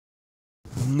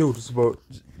noticeable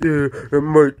that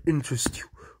might interest you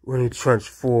when it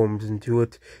transforms into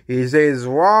it. He says,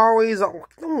 wow,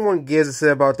 no one gives a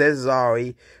shit about that,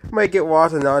 sorry. Might get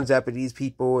lost in non-Japanese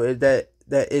people that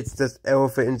it's just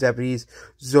elephant in Japanese.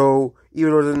 So,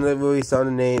 even though it doesn't really sound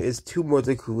the name, it's too much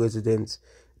a coincidence.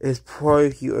 It's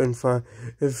probably cute and fun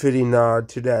and fitting nod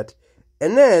to that.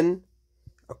 And then,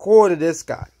 according to this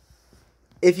guy,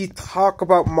 if you talk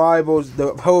about Mario,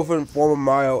 the elephant form of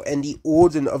Mario, and the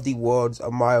origin of the words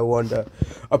of Mario Wonder,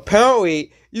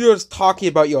 apparently, you're just talking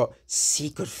about your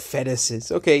secret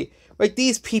fetishes, okay? Like,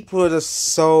 these people are just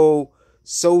so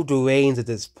deranged at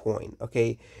this point,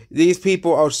 okay? These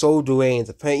people are so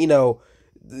deranged, you know,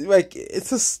 like, it's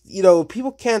just, you know,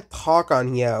 people can't talk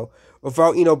on here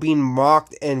without, you know, being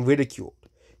mocked and ridiculed.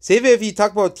 Say if you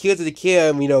talk about Tears of the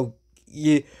Kingdom, you know,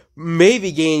 you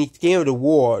maybe game of the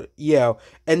war, yeah,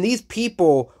 and these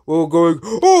people were going,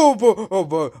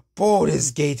 but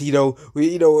Baldur's Gate, you know,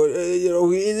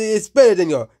 it's better than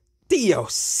your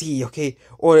DLC, okay,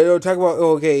 or they'll talk about,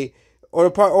 okay,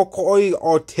 or call you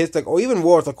autistic, or even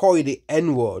worse, they'll call you the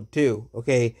N word too,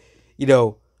 okay, you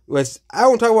know, I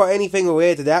don't talk about anything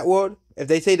related to that word. If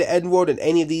they say the N word in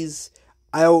any of these,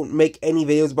 I don't make any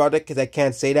videos about it because I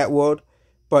can't say that word.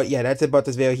 But yeah, that's it about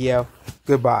this video here.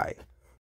 Goodbye.